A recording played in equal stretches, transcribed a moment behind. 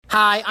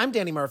Hi, I'm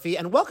Danny Murphy,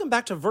 and welcome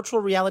back to Virtual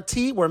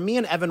Reality, where me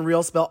and Evan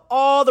Real spill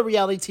all the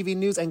reality TV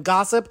news and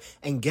gossip,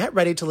 and get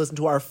ready to listen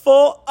to our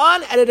full,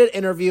 unedited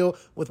interview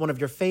with one of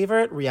your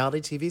favorite reality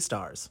TV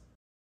stars.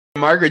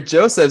 Margaret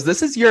Josephs,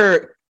 this is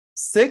your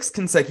sixth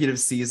consecutive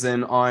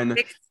season on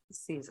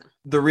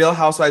The Real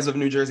Housewives of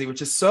New Jersey,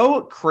 which is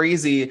so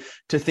crazy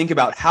to think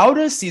about. How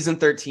does season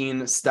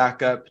 13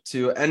 stack up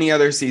to any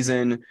other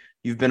season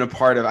you've been a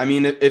part of? I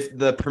mean, if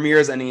the premiere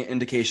is any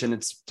indication,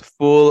 it's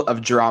full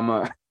of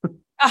drama.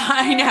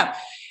 I know.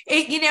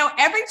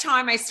 Every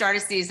time I start a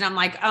season, I'm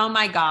like, oh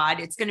my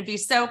God, it's going to be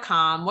so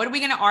calm. What are we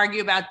going to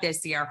argue about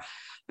this year?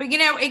 But,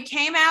 it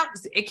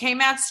came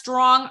out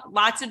strong,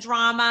 lots of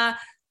drama,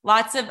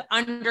 lots of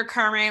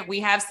undercurrent. We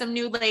have some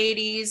new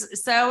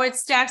ladies. So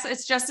it's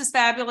just as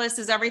fabulous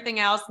as everything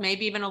else,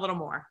 maybe even a little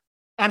more.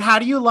 And how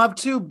do you love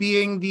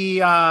being the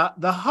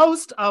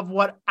host of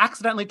what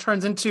accidentally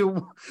turns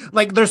into,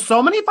 like, there's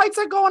so many fights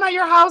that go on at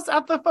your house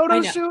at the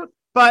photo shoot.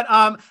 But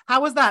how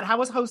was that? How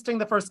was hosting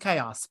the first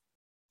chaos?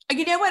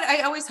 You know what?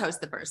 I always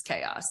host the first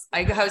chaos.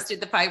 I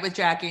hosted the fight with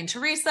Jackie and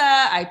Teresa.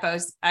 I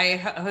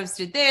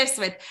hosted this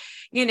with,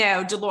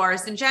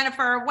 Dolores and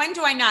Jennifer. When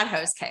do I not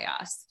host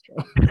chaos?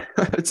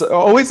 It's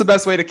always the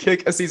best way to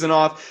kick a season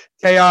off.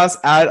 Chaos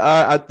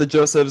at the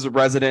Josephs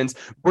residence.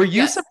 Were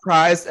you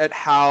surprised at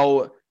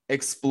how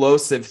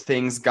explosive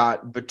things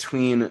got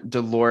between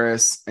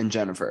Dolores and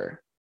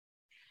Jennifer?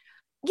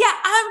 Yeah,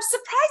 I'm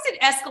surprised it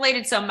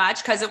escalated so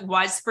much because it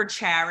was for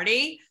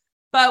charity.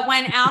 But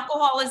when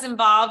alcohol is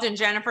involved and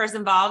Jennifer is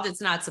involved, it's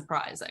not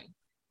surprising.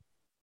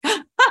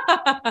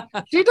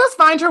 She does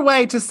find her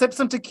way to sip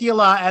some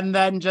tequila and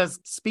then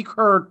just speak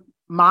her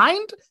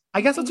mind. I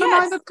guess it's her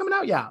mind that's coming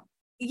out. Yeah.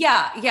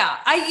 Yeah.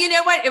 You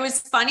know what? It was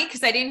funny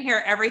because I didn't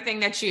hear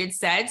everything that she had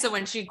said. So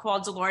when she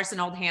called Dolores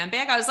an old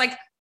handbag, I was like,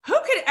 who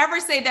could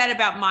ever say that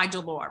about my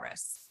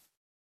Dolores?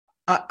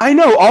 I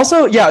know.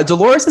 Also, yeah,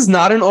 Dolores is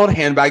not an old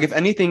handbag. If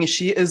anything,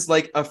 she is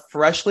like a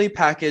freshly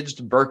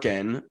packaged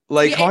Birkin.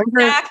 Like,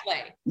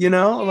 exactly.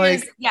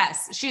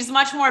 Yes, she's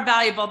much more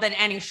valuable than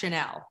any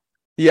Chanel.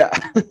 Yeah.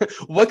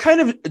 What kind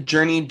of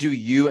journey do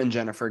you and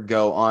Jennifer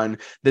go on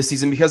this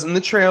season? Because in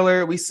the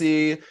trailer, we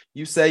see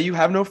you say you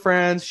have no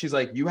friends. She's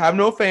like, you have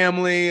no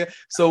family.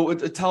 So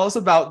tell us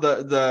about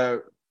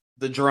the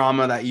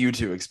drama that you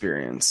two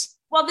experience.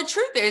 Well, the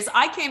truth is,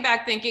 I came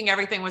back thinking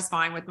everything was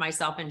fine with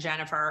myself and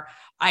Jennifer.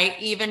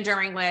 Even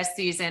during last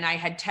season, I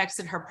had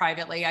texted her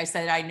privately. I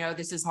said, I know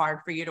this is hard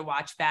for you to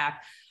watch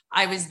back.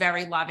 I was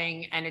very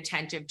loving and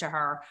attentive to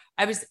her.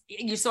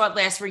 You saw it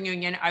last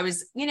reunion.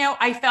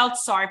 I felt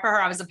sorry for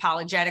her. I was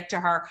apologetic to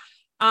her.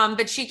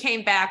 But she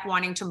came back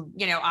wanting to,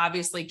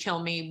 obviously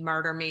kill me,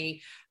 murder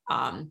me,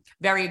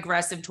 very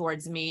aggressive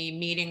towards me,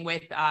 meeting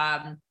with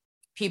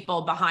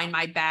people behind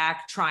my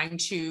back, trying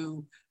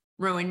to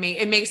ruin me.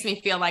 It makes me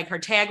feel like her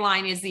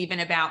tagline is even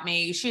about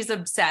me. She's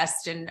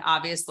obsessed, and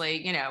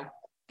obviously,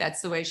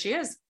 that's the way she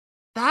is.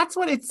 That's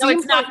what it seems. So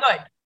it's not good.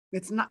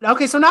 It's not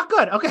okay. So not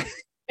good. Okay,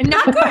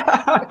 not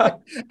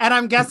good. And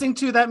I'm guessing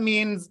too that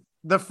means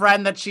the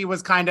friend that she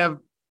was kind of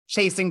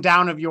chasing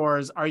down of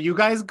yours. Are you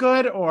guys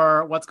good,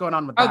 or what's going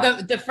on with that?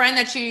 Oh, the friend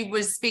that she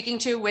was speaking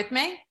to with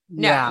me?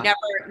 No, never.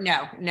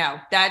 No.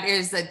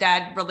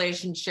 That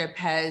relationship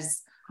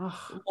has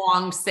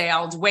long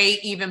sailed way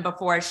even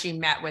before she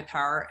met with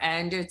her,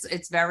 and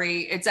it's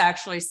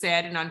actually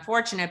sad and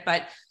unfortunate,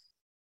 but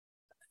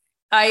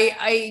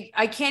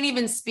I can't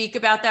even speak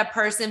about that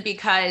person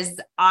because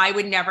I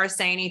would never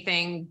say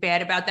anything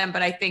bad about them,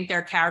 but I think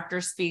their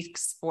character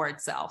speaks for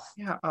itself.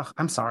 Yeah.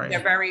 I'm sorry.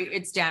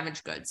 It's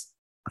damaged goods.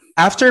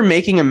 After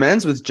making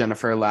amends with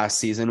Jennifer last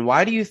season,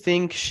 why do you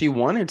think she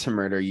wanted to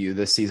murder you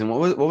this season?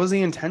 What was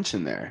the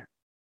intention there?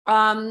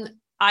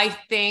 I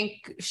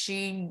think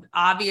she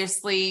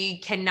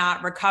obviously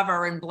cannot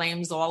recover and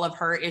blames all of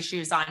her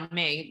issues on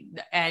me.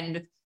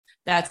 And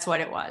that's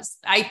what it was.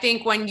 I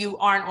think when you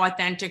aren't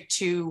authentic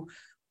to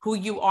who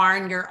you are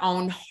in your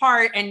own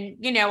heart, and,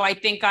 I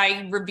think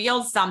I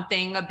revealed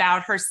something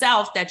about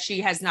herself that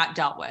she has not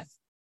dealt with.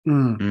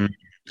 Mm-hmm.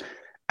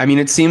 I mean,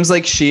 it seems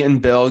like she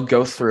and Bill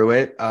go through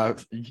it,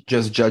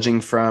 just judging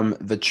from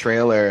the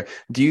trailer.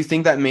 Do you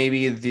think that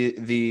maybe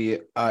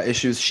the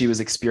issues she was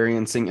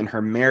experiencing in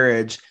her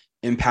marriage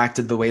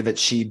impacted the way that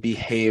she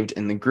behaved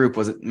in the group?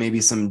 Was it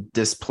maybe some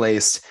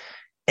displaced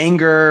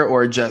anger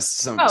or just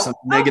some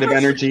negative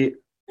energy?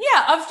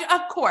 Yeah,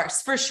 of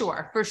course, for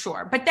sure.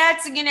 But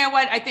that's,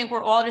 what, I think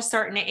we're all at a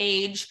certain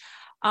age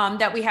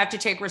that we have to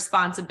take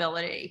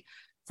responsibility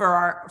for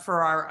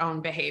our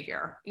own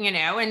behavior,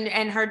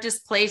 and her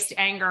displaced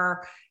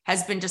anger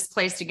has been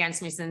displaced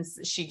against me since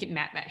she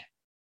met me.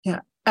 Yeah.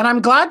 And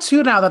I'm glad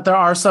too now that there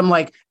are some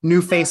like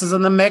new faces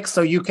in the mix.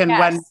 So you can,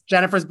 when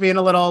Jennifer's being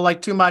a little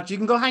like too much, you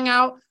can go hang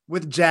out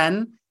with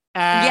Jen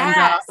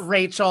and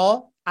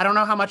Rachel. I don't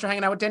know how much you're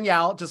hanging out with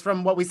Danielle, just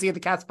from what we see at the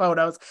cast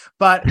photos,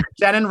 but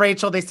Jen and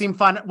Rachel, they seem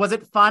fun. Was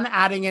it fun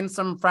adding in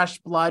some fresh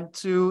blood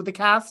to the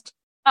cast?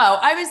 Oh,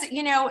 I was,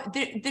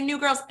 the new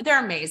girls,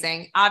 they're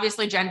amazing.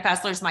 Obviously, Jen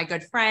Fessler is my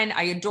good friend.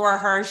 I adore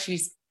her.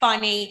 She's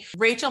funny.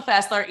 Rachel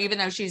Fessler, even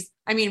though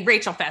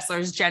Rachel Fessler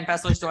is Jen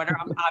Fessler's daughter.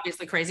 I'm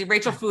obviously crazy.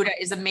 Rachel Fuda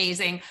is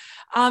amazing.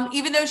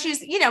 Even though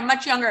she's,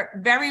 much younger,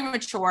 very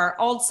mature,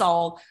 old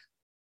soul,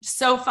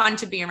 so fun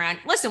to be around.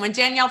 Listen, when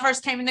Danielle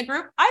first came in the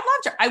group, I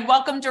loved her. I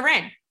welcomed her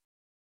in.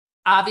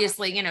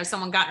 Obviously,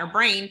 someone got in her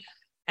brain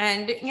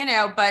and,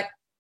 but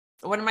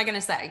what am I going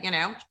to say?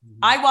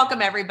 I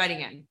welcome everybody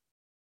in.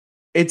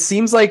 It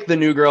seems like the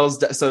new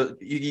girls. So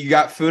you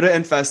got Fuda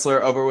and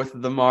Fessler over with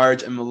the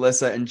Marge and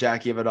Melissa and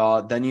Jackie of it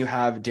all. Then you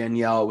have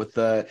Danielle with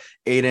the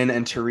Aydin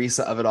and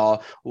Teresa of it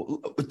all.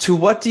 To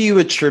what do you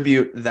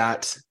attribute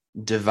that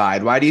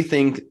divide? Why do you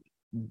think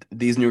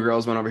these new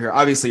girls went over here?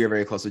 Obviously, you're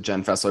very close with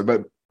Jen Fessler,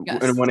 but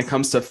yes. When it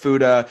comes to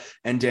Fuda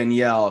and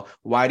Danielle,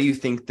 why do you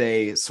think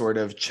they sort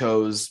of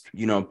chose,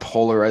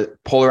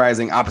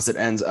 polarizing opposite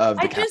ends of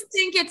the just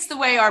think it's the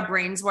way our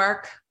brains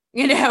work.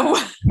 Yeah.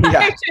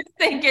 I just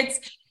think it's,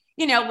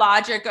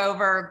 logic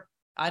over,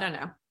 I don't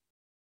know.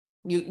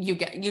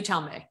 You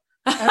tell me.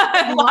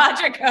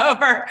 Logic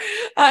over,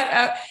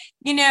 I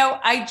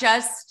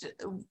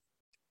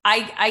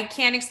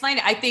can't explain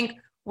it. I think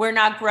we're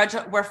not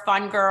we're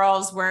fun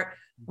girls.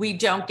 We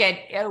don't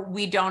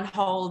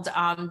hold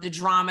the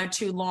drama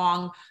too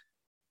long.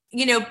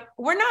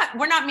 We're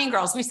not mean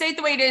girls. We say it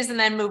the way it is and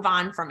then move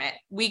on from it.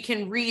 We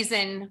can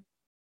reason.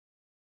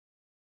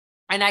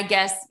 And I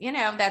guess,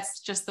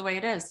 that's just the way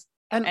it is.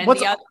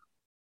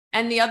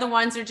 And the other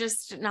ones are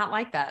just not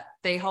like that.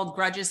 They hold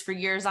grudges for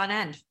years on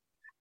end.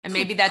 And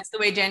maybe that's the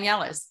way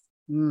Danielle is.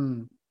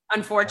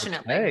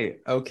 Unfortunately.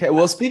 Okay.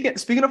 Well,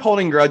 speaking of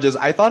holding grudges,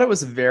 I thought it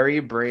was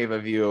very brave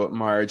of you,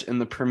 Marge, in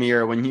the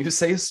premiere when you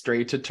say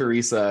straight to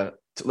Teresa,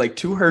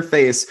 to her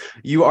face,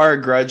 you are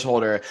a grudge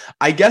holder.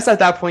 I guess at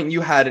that point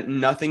you had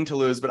nothing to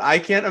lose, but I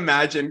can't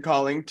imagine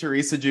calling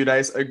Teresa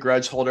Giudice a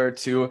grudge holder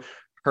to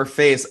her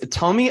face.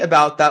 Tell me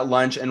about that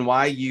lunch and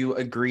why you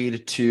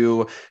agreed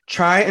to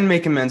try and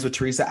make amends with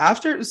Teresa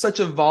after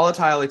such a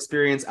volatile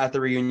experience at the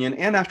reunion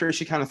and after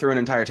she kind of threw an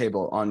entire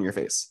table on your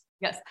face.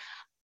 Yes.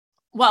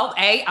 Well,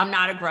 I'm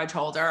not a grudge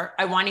holder.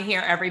 I want to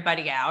hear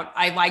everybody out.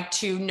 I like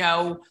to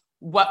know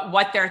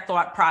what their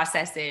thought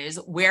process is.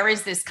 Where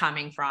is this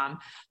coming from?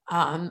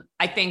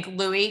 I think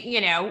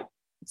Louis,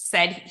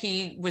 said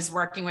he was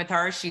working with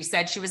her. She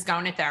said she was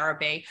going to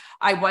therapy.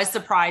 I was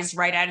surprised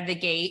right out of the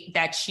gate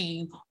that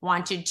she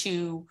wanted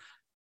to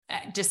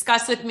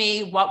discuss with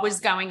me what was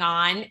going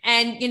on.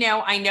 And,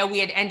 I know we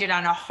had ended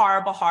on a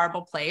horrible,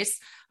 horrible place.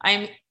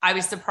 I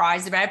was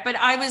surprised about it, but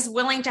I was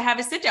willing to have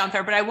a sit down with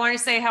her, but I want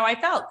to say how I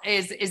felt.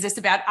 Is this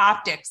about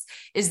optics?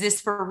 Is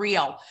this for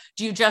real?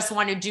 Do you just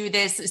want to do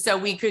this so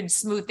we could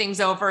smooth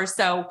things over?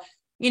 So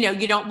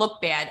you don't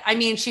look bad. I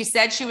mean, she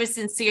said she was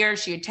sincere.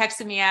 She had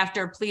texted me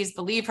after, please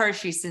believe her.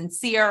 She's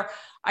sincere.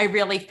 I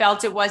really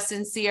felt it was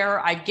sincere.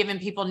 I've given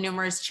people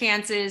numerous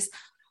chances.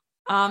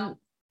 At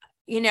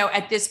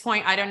this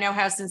point, I don't know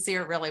how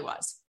sincere it really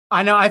was.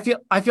 I know. I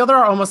feel there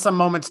are almost some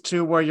moments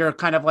too, where you're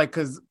kind of like,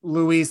 cause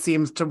Louis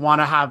seems to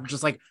want to have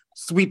just like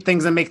sweet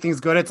things and make things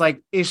good. It's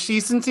like, is she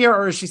sincere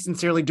or is she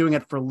sincerely doing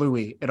it for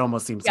Louis? It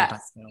almost seems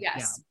sometimes.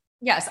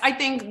 Yes. I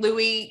think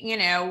Louis,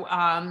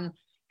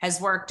 has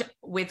worked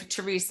with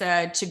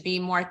Teresa to be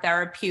more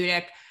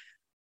therapeutic.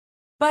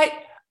 But,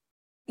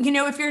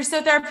 if you're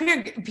so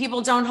therapeutic,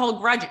 people don't hold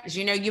grudges,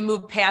 you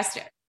move past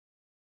it.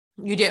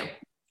 You do.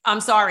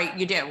 I'm sorry,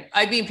 you do.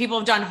 I mean, people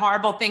have done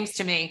horrible things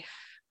to me.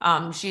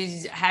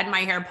 She's had my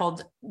hair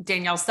pulled.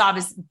 Danielle Staub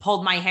has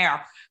pulled my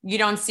hair. You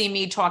don't see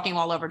me talking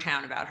all over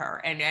town about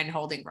her and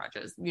holding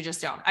grudges. You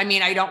just don't. I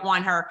mean, I don't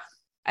want her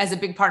as a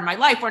big part of my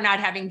life. We're not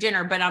having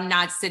dinner, but I'm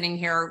not sitting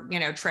here,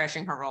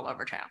 trashing her all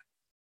over town.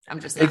 I'm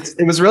just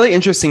it was really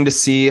interesting to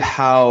see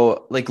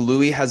how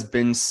Louis has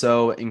been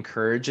so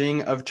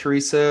encouraging of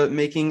Teresa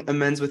making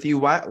amends with you.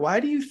 Why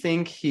do you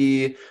think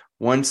he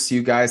wants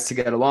you guys to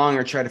get along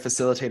or try to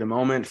facilitate a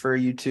moment for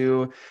you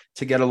two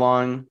to get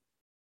along?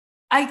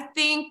 I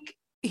think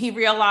he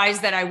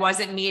realized that I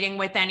wasn't meeting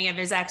with any of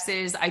his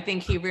exes. I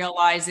think he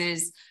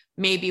realizes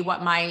maybe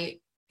what my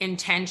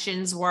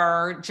intentions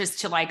were, just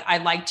to I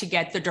like to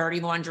get the dirty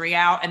laundry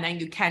out and then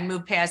you can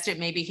move past it.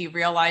 Maybe he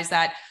realized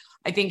that.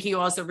 I think he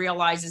also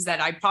realizes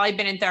that I've probably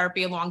been in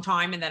therapy a long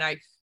time and that I,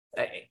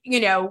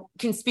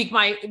 can speak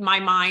my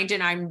mind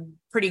and I'm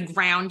pretty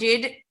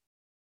grounded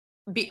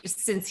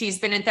since he's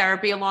been in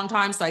therapy a long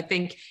time. So I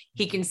think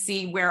he can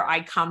see where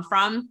I come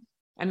from.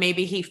 And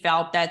maybe he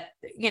felt that,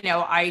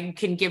 I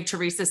can give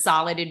Teresa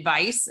solid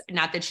advice,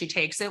 not that she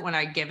takes it when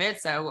I give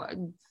it. So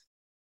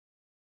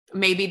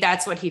maybe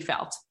that's what he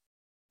felt.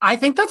 I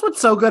think that's what's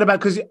so good about,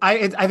 because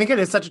I think it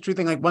is such a true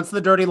thing. Once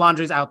the dirty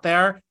laundry's out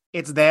there,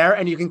 it's there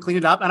and you can clean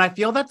it up. And I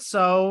feel that's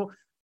so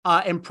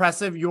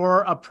impressive,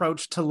 your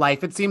approach to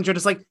life. It seems you're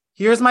just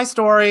here's my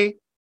story,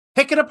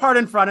 pick it apart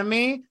in front of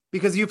me,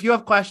 because if you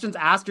have questions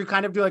asked, you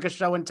kind of do a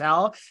show and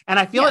tell. And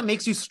I feel it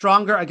makes you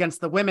stronger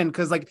against the women,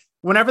 because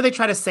whenever they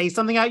try to say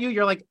something at you,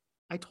 you're like,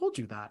 I told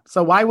you that.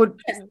 So why would...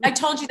 I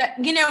told you that.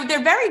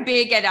 They're very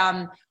big at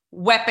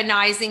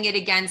weaponizing it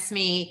against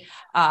me.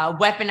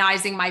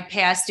 weaponizing my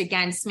past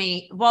against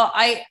me. Well,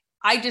 I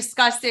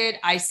discuss it.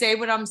 I say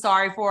what I'm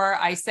sorry for.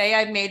 I say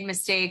I've made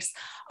mistakes.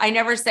 I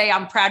never say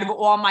I'm proud of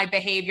all my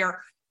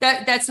behavior.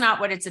 That's not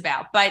what it's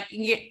about. But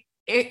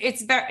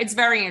it's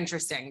very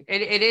interesting.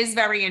 It is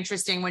very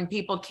interesting when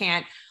people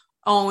can't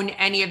own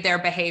any of their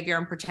behavior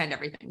and pretend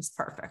everything's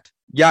perfect.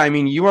 Yeah, I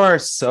mean, you are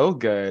so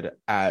good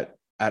at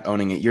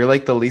owning it. You're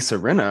like the Lisa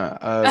Rinna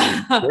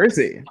of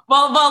Jersey.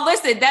 Well,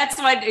 listen, that's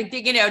what,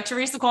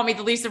 Teresa called me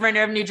the Lisa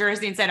Rinna of New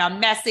Jersey and said, I'm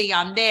messy,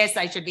 I'm this,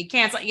 I should be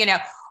canceled,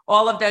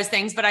 all of those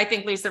things. But I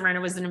think Lisa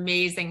Rinna was an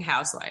amazing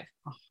housewife.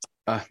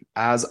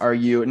 As are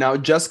you. Now,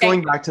 just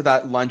going back to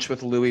that lunch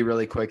with Louis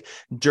really quick,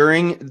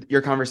 during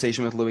your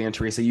conversation with Louis and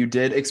Teresa, you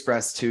did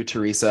express to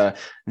Teresa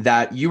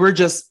that you were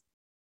just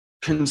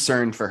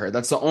concerned for her.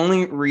 That's the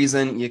only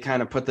reason you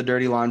kind of put the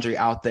dirty laundry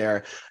out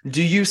there.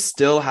 Do you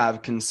still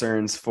have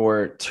concerns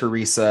for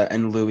Teresa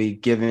and Louis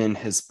given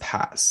his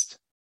past?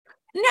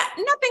 No,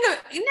 nothing.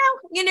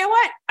 You know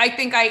what? I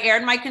think I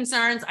aired my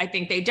concerns. I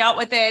think they dealt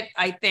with it.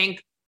 I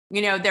think,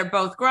 they're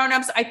both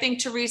grownups. I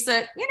think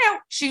Teresa,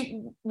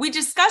 we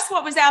discussed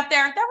what was out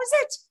there. That was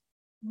it.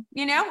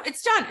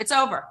 It's done. It's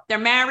over. They're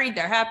married.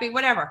 They're happy,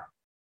 whatever.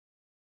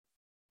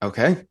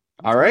 Okay.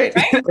 All right.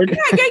 Yeah.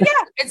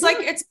 It's like,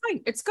 it's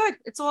fine. It's good.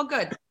 It's all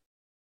good.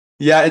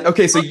 Yeah.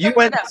 Okay. So you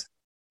went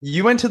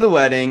to the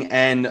wedding,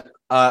 and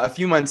a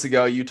few months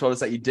ago, you told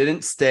us that you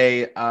didn't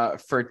stay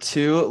for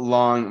too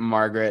long,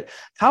 Margaret.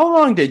 How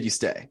long did you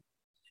stay?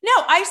 No,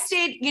 I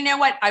stayed. You know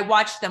what? I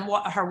watched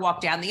her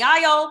walk down the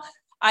aisle.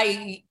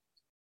 I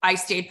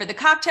stayed for the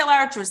cocktail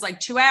hour, which was like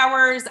 2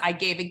 hours. I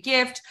gave a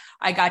gift.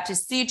 I got to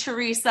see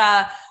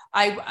Teresa.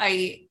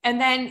 And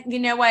then, you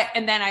know what?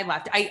 And then I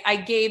left. I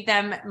gave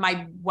them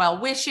my well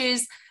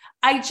wishes.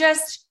 I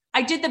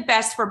did the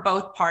best for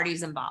both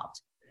parties involved.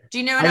 Do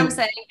you know what I'm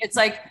saying? It's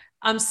like,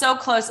 I'm so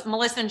close.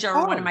 Melissa and Joe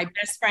are one of my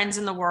best friends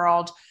in the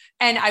world.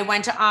 And I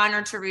went to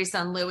honor Teresa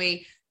and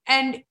Louis,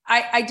 and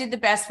I did the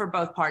best for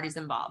both parties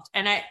involved.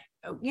 And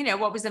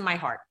what was in my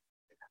heart.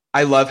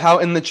 I love how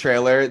in the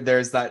trailer,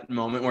 there's that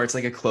moment where it's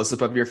like a close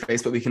up of your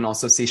face, but we can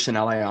also see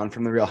Chanel Ayan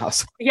from The Real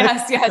Housewives.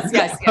 Yes.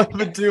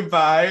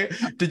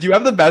 Dubai. Did you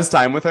have the best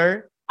time with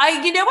her?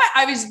 You know what?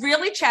 I was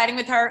really chatting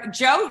with her.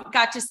 Joe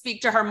got to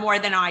speak to her more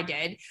than I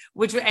did,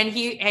 and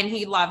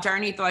he loved her,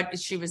 and he thought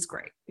she was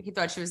great. He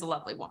thought she was a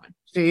lovely woman.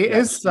 She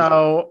is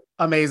so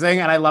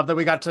amazing. And I love that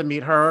we got to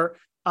meet her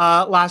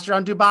last year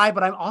on Dubai,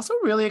 but I'm also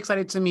really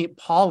excited to meet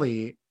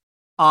Paulie.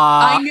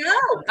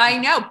 I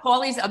know.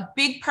 Paulie's a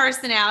big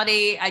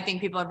personality. I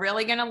think people are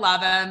really going to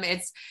love him.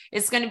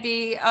 It's going to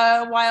be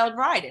a wild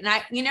ride. And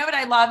what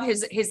I love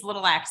his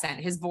little accent,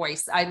 his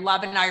voice. I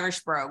love an Irish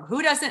brogue.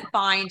 Who doesn't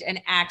find an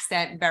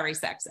accent very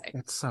sexy?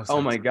 It's so sexy.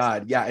 Oh my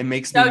God. Yeah. It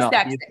makes me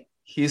sexy.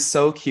 He's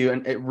so cute.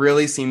 And it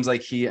really seems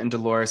like he and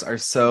Dolores are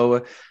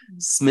so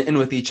smitten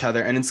with each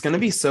other. And it's going to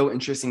be so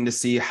interesting to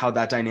see how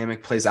that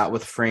dynamic plays out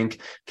with Frank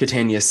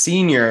Catania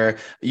Sr.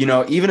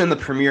 Even in the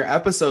premiere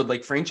episode,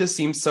 like Frank just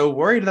seems so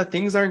worried that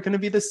things aren't going to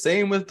be the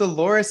same with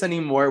Dolores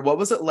anymore. What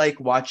was it like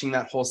watching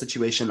that whole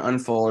situation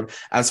unfold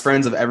as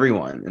friends of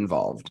everyone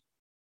involved?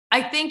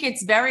 I think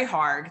it's very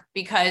hard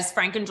because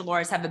Frank and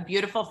Dolores have a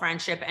beautiful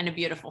friendship and a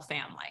beautiful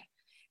family.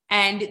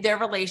 And their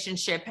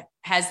relationship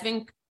has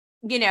been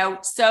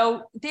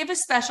so they have a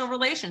special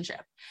relationship.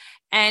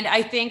 And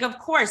I think, of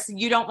course,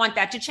 you don't want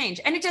that to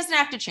change. And it doesn't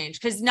have to change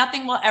because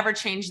nothing will ever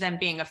change them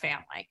being a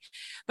family.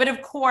 But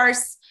of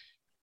course,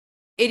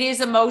 it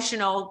is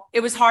emotional. It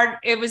was hard.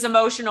 It was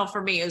emotional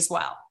for me as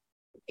well.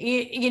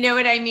 You know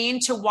what I mean?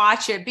 To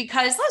watch it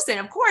because, listen,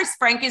 of course,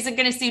 Frank isn't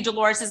going to see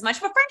Dolores as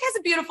much, but Frank has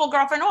a beautiful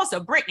girlfriend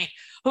also, Brittany,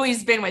 who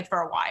he's been with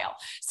for a while.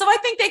 So I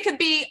think they could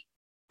be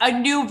a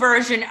new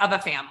version of a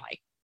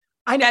family.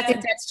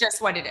 That's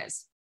just what it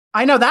is.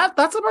 I know that's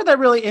the part that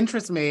really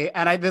interests me.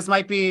 And this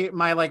might be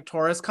my like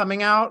Taurus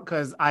coming out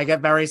because I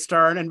get very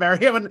stern and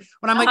very when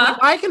I'm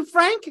like, why can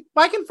Frank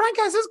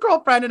has his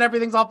girlfriend and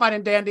everything's all fine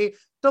and dandy?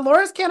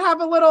 Dolores can't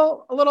have a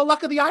little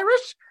luck of the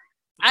Irish?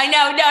 I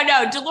know.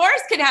 No.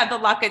 Dolores can have the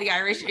luck of the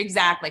Irish.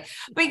 Exactly.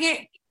 But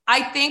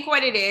I think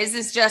what it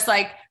is just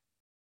like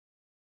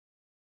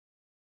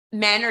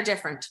men are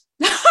different.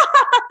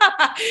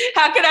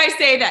 How can I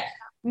say that?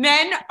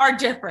 Men are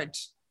different.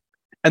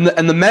 And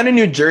the men in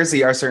New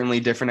Jersey are certainly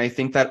different. I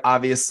think that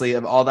obviously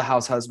of all the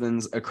house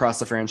husbands across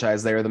the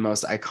franchise, they're the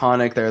most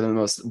iconic. They're the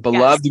most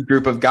beloved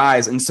group of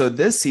guys. And so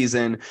this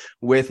season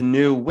with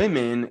new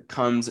women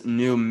comes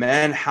new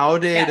men. How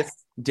did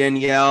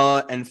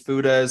Danielle and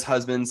Fuda's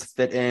husbands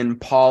fit in?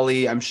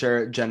 Paulie, I'm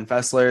sure Jen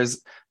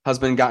Fessler's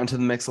husband got into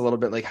the mix a little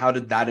bit. Like, how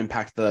did that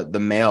impact the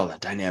male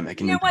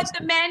dynamic? You know what?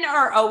 The men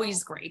are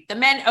always great. The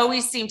men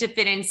always seem to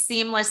fit in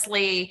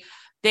seamlessly.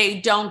 They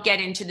don't get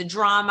into the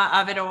drama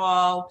of it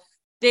all.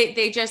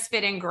 They just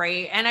fit in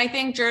great. And I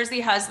think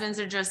Jersey husbands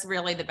are just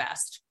really the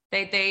best.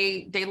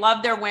 They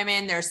love their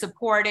women. They're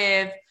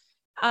supportive.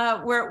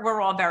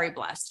 We're all very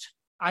blessed.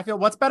 I feel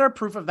what's better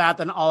proof of that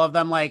than all of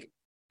them like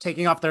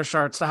taking off their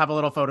shirts to have a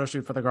little photo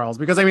shoot for the girls,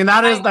 because I mean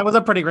that was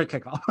a pretty great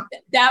kickoff.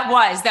 That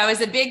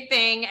was a big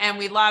thing, and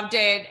we loved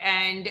it.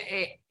 And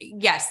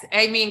yes,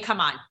 I mean,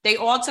 come on, they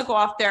all took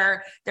off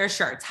their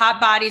shirts.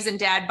 Hot bodies and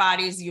dad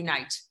bodies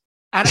unite.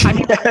 And I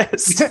mean,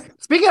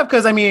 speaking of,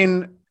 because I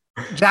mean,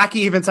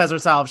 Jackie even says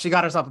herself, she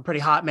got herself a pretty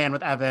hot man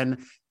with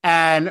Evan,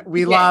 and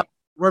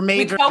we're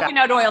major. We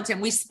coconut oiled him.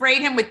 We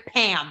sprayed him with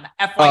Pam.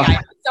 FYI,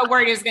 I'm so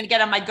worried he was going to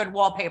get on my good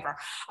wallpaper.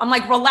 I'm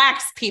like,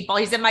 relax, people.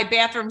 He's in my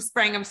bathroom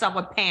spraying himself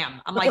with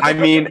Pam. I'm like, I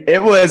mean,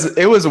 it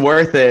was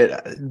worth it.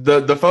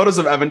 The photos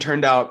of Evan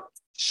turned out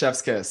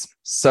chef's kiss.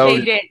 So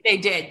they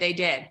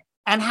did.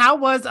 And how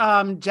was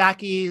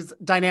Jackie's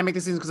dynamic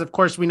this season? Because of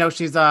course we know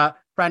she's a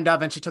friend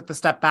of, and she took the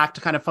step back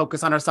to kind of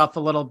focus on herself a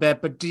little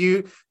bit. But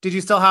did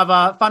you still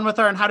have fun with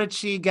her? And how did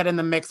she get in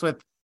the mix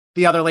with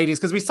the other ladies?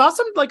 Because we saw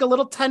some like a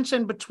little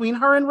tension between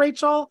her and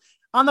Rachel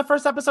on the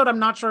first episode. I'm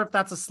not sure if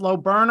that's a slow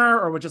burner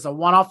or just a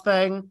one-off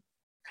thing.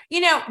 You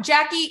know,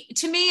 Jackie,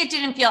 to me, it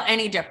didn't feel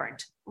any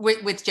different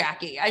with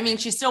Jackie. I mean,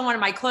 she's still one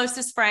of my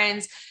closest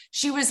friends.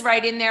 She was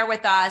right in there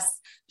with us.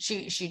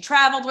 She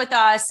traveled with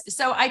us.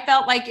 So I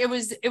felt like it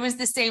was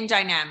the same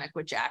dynamic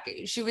with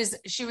Jackie. She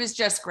was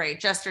just great,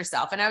 just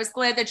herself. And I was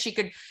glad that she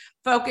could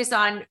focus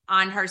on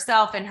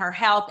herself and her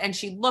health. And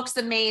she looks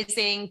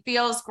amazing,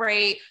 feels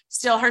great,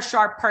 still her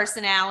sharp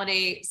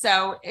personality.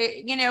 So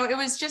it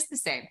was just the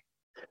same.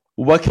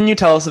 What can you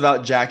tell us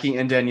about Jackie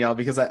and Danielle?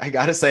 Because I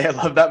gotta say, I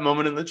love that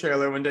moment in the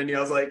trailer when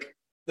Danielle's like,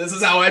 this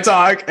is how I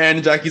talk.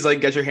 And Jackie's like,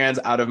 get your hands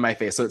out of my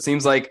face. So it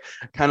seems like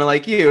kind of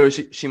like you,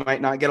 she might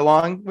not get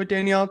along with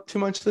Danielle too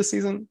much this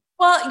season.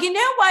 Well, you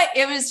know what?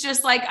 It was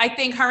just like, I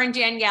think her and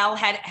Danielle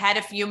had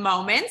a few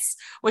moments,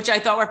 which I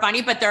thought were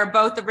funny, but they're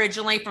both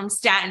originally from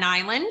Staten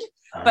Island,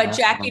 but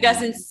Jackie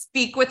doesn't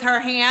speak with her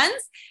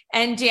hands,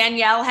 and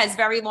Danielle has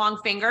very long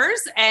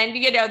fingers, and,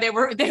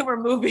 they were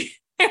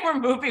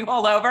moving,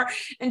 all over.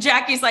 And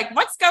Jackie's like,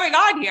 what's going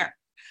on here?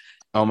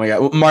 Oh my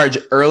God. Well, Marge,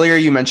 earlier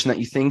you mentioned that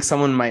you think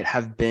someone might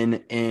have been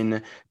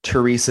in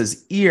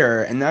Teresa's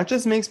ear. And that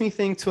just makes me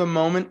think to a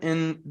moment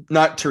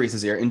not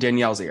Teresa's ear, in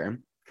Danielle's ear.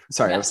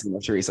 Sorry, I was thinking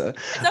of Teresa.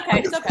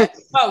 It's okay.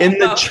 In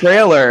the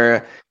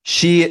trailer,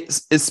 she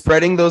is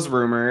spreading those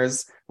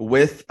rumors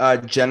with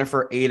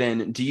Jennifer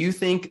Aydin. Do you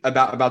think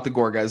about the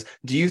Gorgas?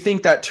 Do you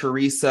think that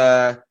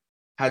Teresa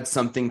had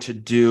something to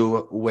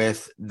do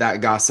with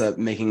that gossip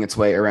making its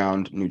way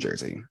around New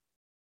Jersey?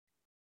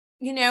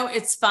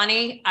 It's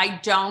funny.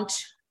 I don't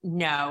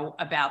know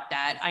about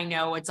that. I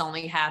know it's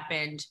only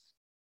happened.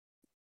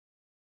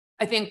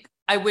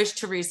 I wish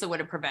Teresa would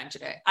have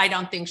prevented it. I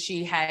don't think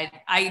she had.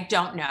 I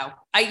don't know.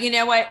 You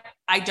know what?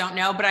 I don't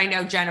know, but I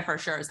know Jennifer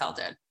sure as hell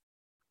did.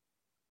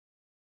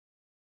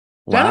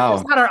 Wow.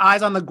 Jennifer's had her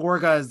eyes on the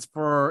Gorgas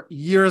for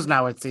years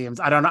now, it seems.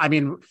 I don't know. I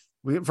mean,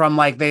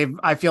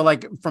 I feel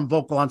like from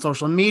vocal on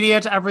social media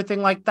to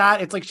everything like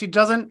that, it's like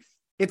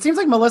it seems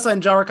like Melissa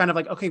and Joe are kind of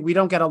like, okay, we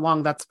don't get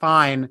along, that's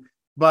fine.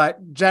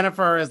 But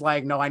Jennifer is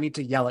like, no, I need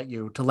to yell at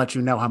you to let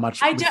you know how much.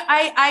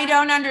 I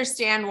don't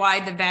understand why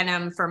the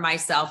venom for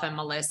myself and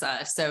Melissa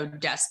is so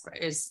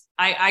desperate.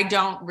 I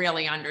don't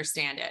really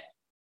understand it.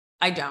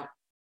 I don't.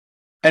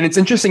 And it's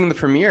interesting in the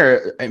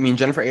premiere. I mean,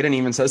 Jennifer Aydin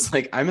even says,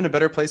 like, I'm in a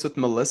better place with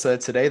Melissa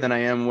today than I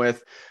am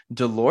with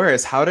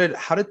Dolores. How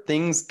did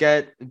things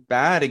get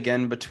bad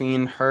again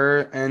between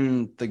her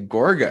and the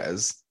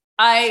Gorgas?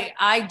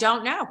 I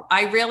don't know.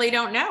 I really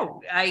don't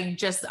know. I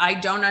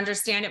don't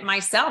understand it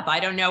myself. I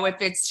don't know if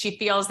she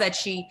feels that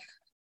she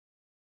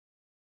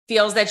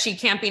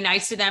can't be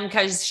nice to them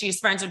because she's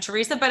friends with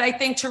Teresa. But I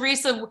think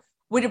Teresa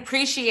would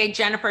appreciate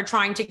Jennifer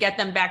trying to get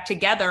them back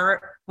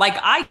together like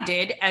I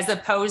did, as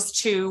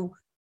opposed to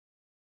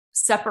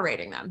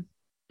separating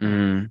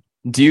them.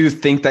 Do you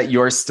think that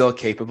you're still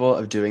capable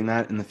of doing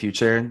that in the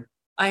future?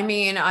 I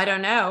mean, I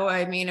don't know.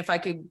 I mean, if I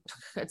could,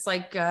 it's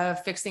like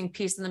fixing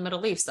peace in the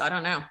Middle East. I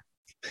don't know.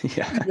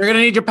 Yeah. You're going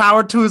to need your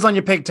power tools on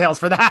your pigtails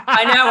for that.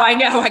 I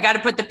know. I got to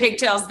put the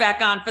pigtails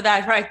back on for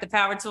that, right? The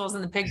power tools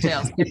and the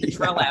pigtails. Get the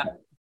drill out.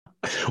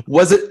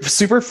 Was it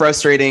super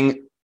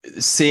frustrating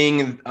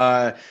seeing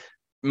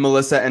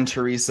Melissa and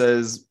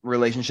Teresa's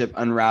relationship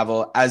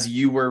unravel as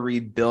you were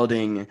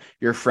rebuilding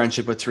your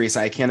friendship with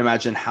Teresa? I can't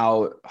imagine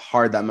how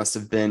hard that must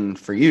have been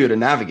for you to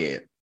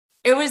navigate.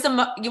 It was,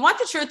 you want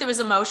the truth? It was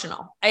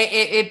emotional.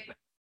 It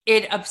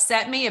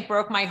upset me. It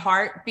broke my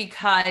heart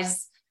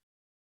because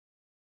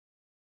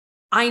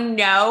I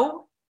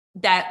know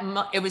that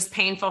it was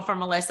painful for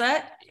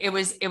Melissa. It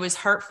was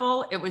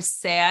hurtful. It was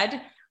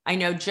sad. I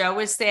know Joe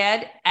was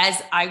sad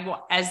as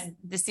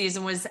the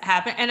season was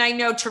happening. And I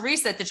know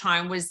Teresa at the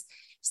time was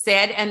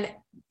sad. And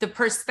the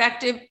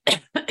perspective,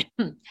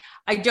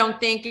 I don't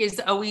think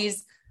is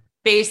always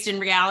based in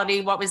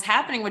reality. What was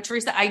happening with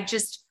Teresa,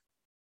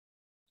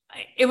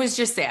 it was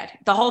just sad.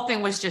 The whole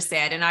thing was just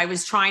sad. And I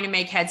was trying to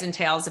make heads and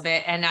tails of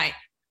it. And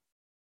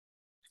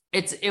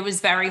it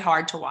was very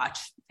hard to watch.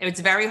 It's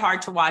very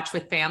hard to watch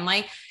with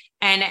family.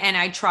 And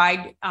I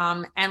tried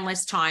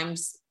endless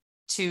times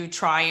to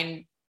try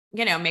and,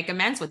 make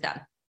amends with them.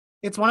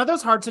 it's one of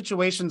those hard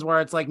situations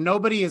where it's like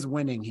nobody is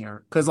winning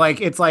here because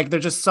like it's like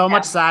there's just so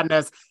much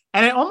sadness,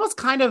 and it almost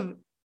kind of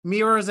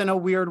mirrors in a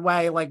weird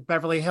way like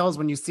Beverly Hills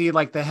when you see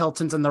like the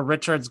Hiltons and the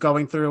Richards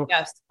going through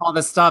all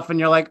this stuff, and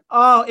you're like,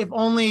 oh, if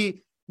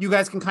only you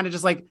guys can kind of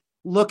just like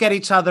look at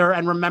each other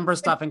and remember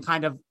stuff and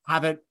kind of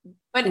have it.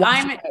 But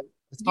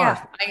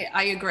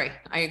I agree.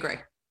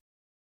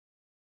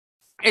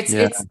 It's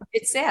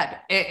sad.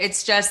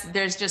 It's just,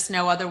 there's just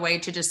no other way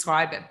to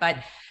describe it, but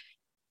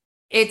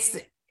it's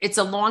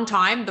a long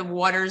time. The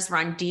waters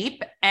run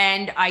deep.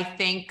 And I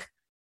think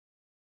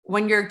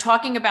when you're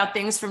talking about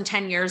things from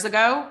 10 years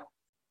ago,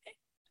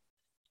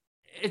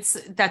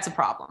 that's a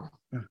problem.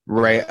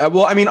 Right.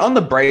 Well, I mean, on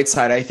the bright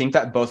side, I think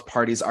that both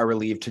parties are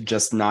relieved to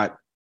just not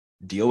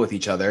deal with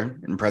each other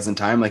in present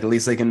time. Like at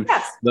least they can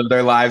live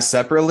their lives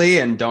separately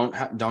and don't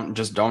have to talk.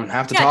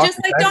 Just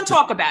like don't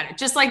talk about it.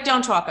 Just like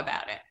don't talk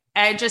about it.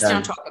 And just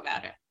don't talk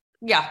about it.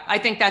 Yeah, I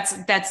think that's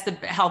the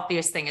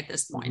healthiest thing at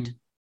this point.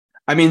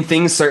 I mean,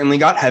 things certainly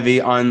got heavy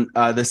on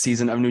this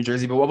season of New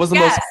Jersey, but what was the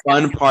most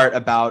fun part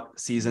about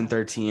season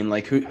 13?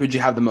 Like who'd you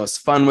have the most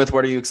fun with?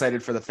 What are you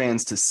excited for the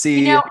fans to see?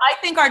 You know, I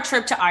think our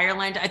trip to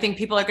Ireland, I think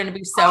people are going to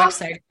be so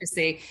excited to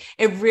see.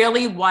 It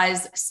really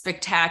was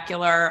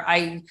spectacular.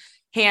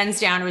 Hands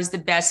down, it was the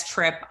best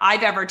trip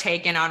I've ever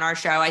taken on our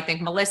show. I think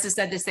Melissa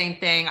said the same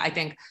thing. I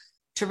think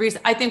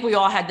Teresa, I think we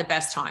all had the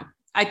best time.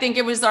 I think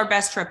it was our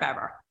best trip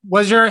ever.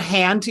 Was your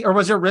hand or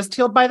was your wrist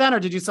healed by then, or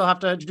did you still have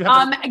to?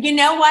 You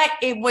know what?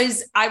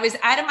 I was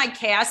out of my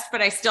cast, but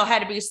I still had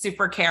to be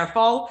super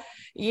careful.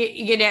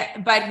 You know,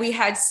 but we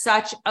had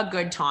such a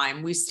good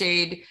time. We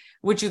stayed,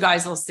 which you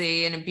guys will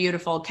see, in a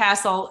beautiful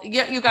castle.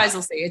 You guys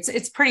will see.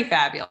 It's pretty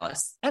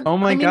fabulous. And, oh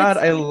my God,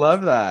 I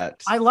love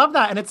that. I love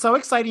that. And it's so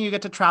exciting. You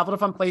get to travel to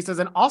fun places.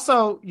 And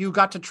also you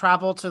got to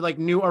travel to like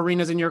new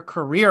arenas in your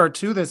career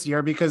too this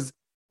year, because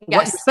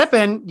what you're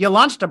sipping, you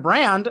launched a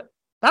brand.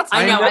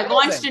 I know. I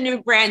launched a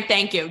new brand.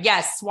 Thank you.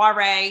 Yes.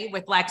 Soiree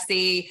with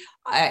Lexi.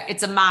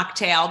 It's a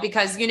mocktail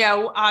because, you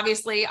know,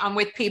 obviously I'm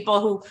with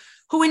people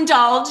who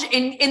indulge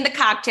in the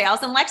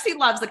cocktails, and Lexi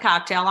loves the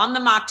cocktail. I'm the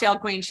mocktail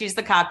queen. She's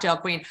the cocktail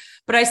queen.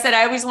 But I said,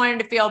 I always wanted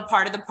to feel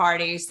part of the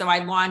party. So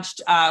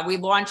we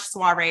launched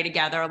Soiree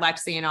together,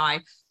 Lexi and I,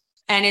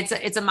 and it's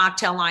a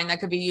mocktail line that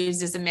could be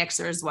used as a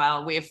mixer as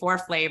well. We have 4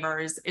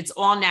 flavors. It's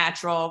all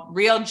natural,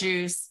 real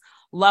juice,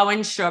 low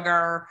in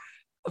sugar,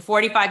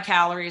 45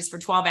 calories for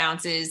 12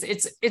 ounces.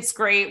 It's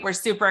great. We're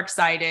super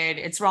excited.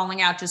 It's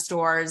rolling out to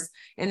stores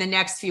in the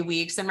next few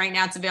weeks. And right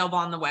now it's available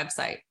on the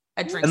website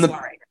at Drink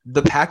Soiree.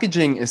 The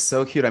packaging is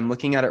so cute. I'm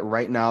looking at it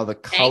right now. The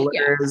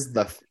colors,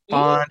 the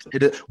font.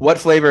 What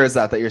flavor is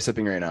that you're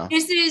sipping right now?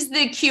 This is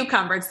the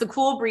cucumber. It's the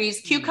Cool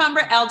Breeze. Cucumber,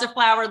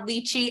 elderflower,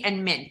 lychee,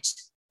 and mint.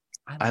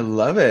 I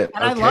love it.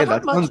 And okay,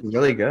 that sounds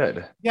really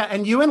good. Yeah,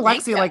 and you and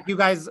Lexi, like you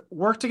guys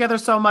work together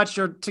so much.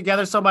 You're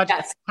together so much.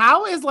 Yes.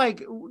 How is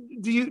like,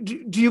 do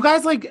you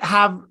guys like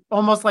have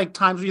almost like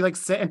times where you like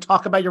sit and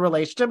talk about your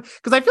relationship?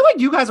 Because I feel like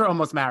you guys are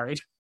almost married.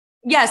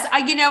 Yes,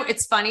 you know,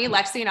 it's funny.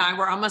 Lexi and I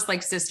were almost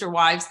like sister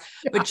wives,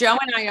 but Joe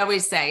and I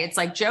always say, it's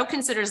like Joe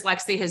considers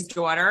Lexi his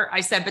daughter.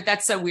 I said, but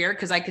that's so weird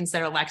because I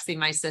consider Lexi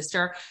my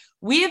sister.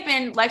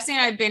 Lexi and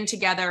I have been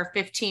together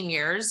 15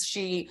 years.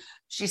 She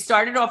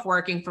started off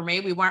working for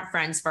me. We weren't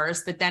friends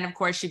first, but then of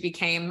course she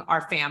became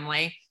our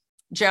family.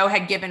 Joe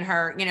had given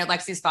her, you know,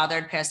 Lexi's father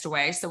had passed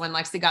away. So when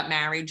Lexi got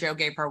married, Joe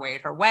gave her away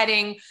at her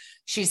wedding.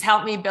 She's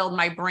helped me build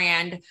my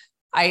brand.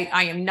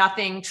 I am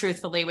nothing,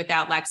 truthfully,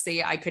 without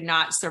Lexi. I could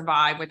not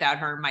survive without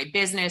her, my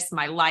business,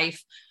 my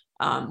life.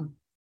 I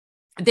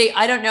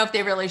don't know if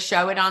they really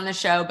show it on the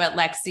show, but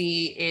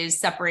Lexi is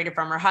separated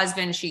from her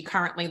husband. She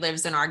currently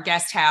lives in our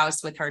guest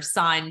house with her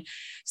son.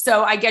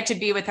 So I get to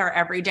be with her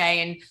every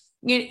day.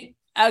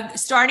 And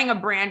starting a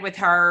brand with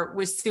her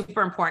was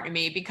super important to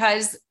me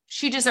because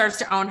she deserves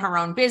to own her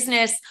own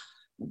business,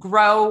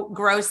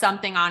 grow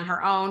something on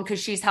her own, because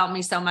she's helped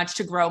me so much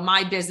to grow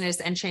my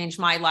business and change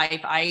my life.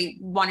 I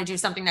want to do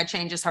something that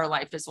changes her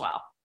life as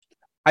well.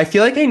 I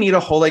feel like I need a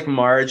whole like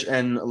Marge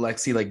and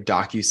Lexi like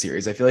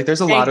docu-series. I feel like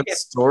there's a lot of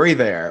story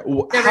there.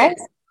 I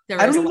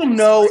don't even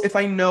know if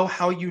I know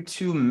how you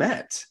two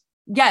met.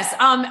 Yes.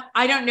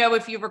 I don't know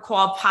if you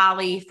recall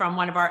Polly from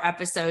one of our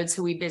episodes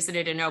who we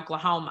visited in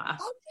Oklahoma.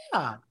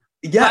 Oh,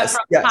 yeah.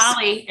 Yes.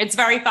 Polly, it's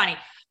very funny.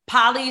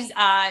 Polly's,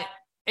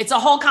 it's a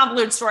whole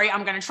convoluted story.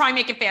 I'm going to try and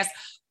make it fast.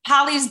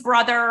 Polly's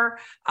brother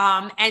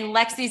and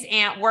Lexi's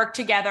aunt worked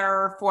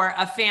together for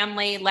a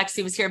family.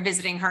 Lexi was here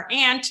visiting her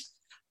aunt.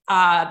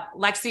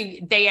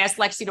 They asked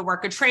Lexi to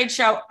work a trade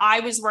show.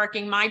 I was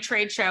working my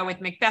trade show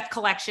with Macbeth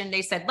Collection.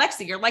 They said,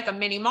 Lexi, you're like a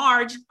mini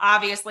Marge,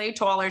 obviously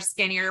taller,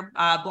 skinnier,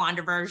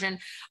 blonder version,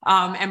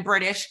 and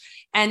British.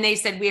 And they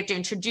said, we have to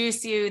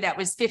introduce you. That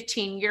was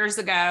 15 years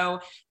ago.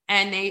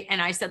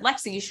 And I said,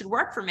 Lexi, you should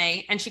work for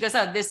me. And she goes,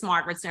 oh, this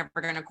Margaret's never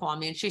going to call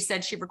me. And she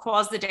said she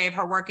recalls the day of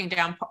her working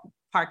down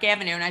Park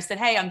Avenue. And I said,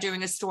 hey, I'm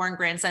doing a store in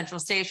Grand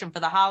Central Station for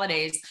the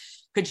holidays.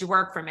 Could you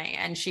work for me?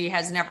 And she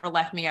has never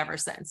left me ever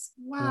since.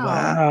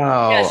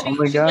 Wow. Yeah, oh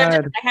my God.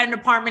 I had an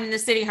apartment in the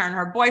city. Her and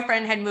her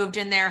boyfriend had moved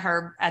in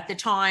there at the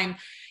time.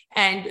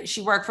 And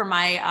she worked for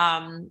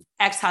my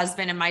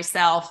ex-husband and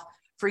myself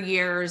for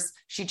years.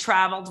 She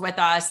traveled with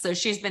us. So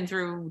she's been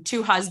through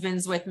 2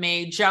 husbands with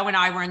me. Joe and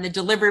I were in the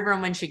delivery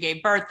room when she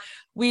gave birth.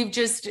 We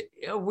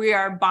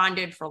are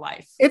bonded for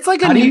life. It's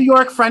like a New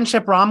York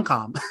friendship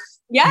rom-com.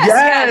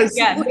 Yes.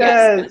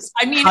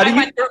 I mean, I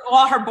went through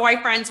all her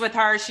boyfriends with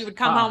her. She would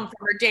come home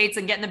from her dates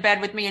and get in the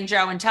bed with me and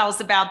Joe and tell us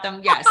about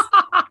them. Yes.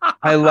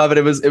 I love it.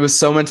 It was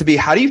so meant to be.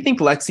 How do you think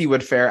Lexi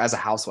would fare as a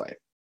housewife?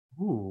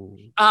 Ooh.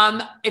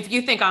 If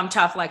you think I'm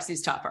tough,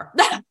 Lexi's tougher.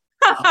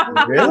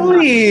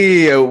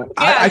 Really?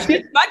 I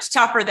think much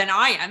tougher than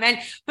I am.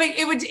 But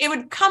it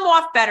would come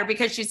off better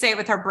because she'd say it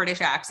with her British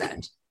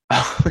accent.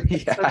 Oh,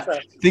 yeah.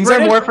 Things are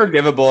more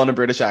forgivable in a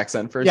British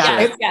accent for sure.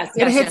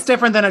 It hits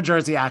different than a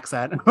Jersey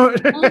accent.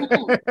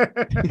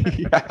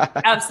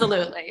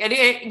 Absolutely.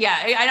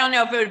 I don't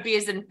know if it would be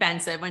as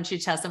offensive when she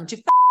tells them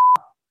to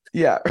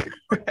Yeah.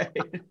 Right.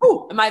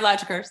 Ooh, am I allowed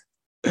to curse?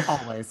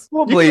 Always.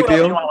 We'll bleep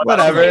you.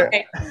 Whatever.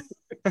 Okay.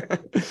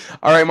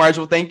 All right, Marge.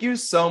 Well, thank you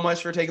so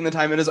much for taking the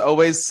time. It is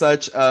always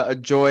such a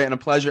joy and a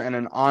pleasure and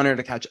an honor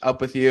to catch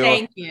up with you.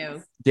 Thank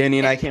you. Danny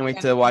and I can't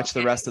wait to watch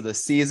the rest of the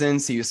season,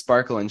 see you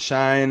sparkle and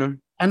shine.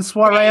 And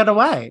soiree it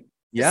away.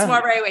 Yeah.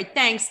 Soiree away.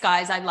 Thanks,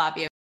 guys. I love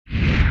you.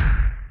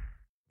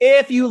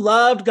 If you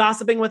loved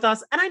gossiping with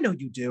us, and I know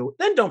you do,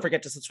 then don't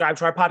forget to subscribe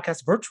to our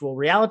podcast, Virtual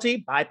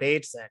Reality by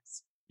Page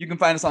Six. You can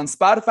find us on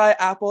Spotify,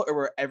 Apple, or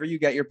wherever you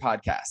get your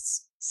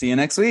podcasts. See you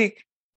next week.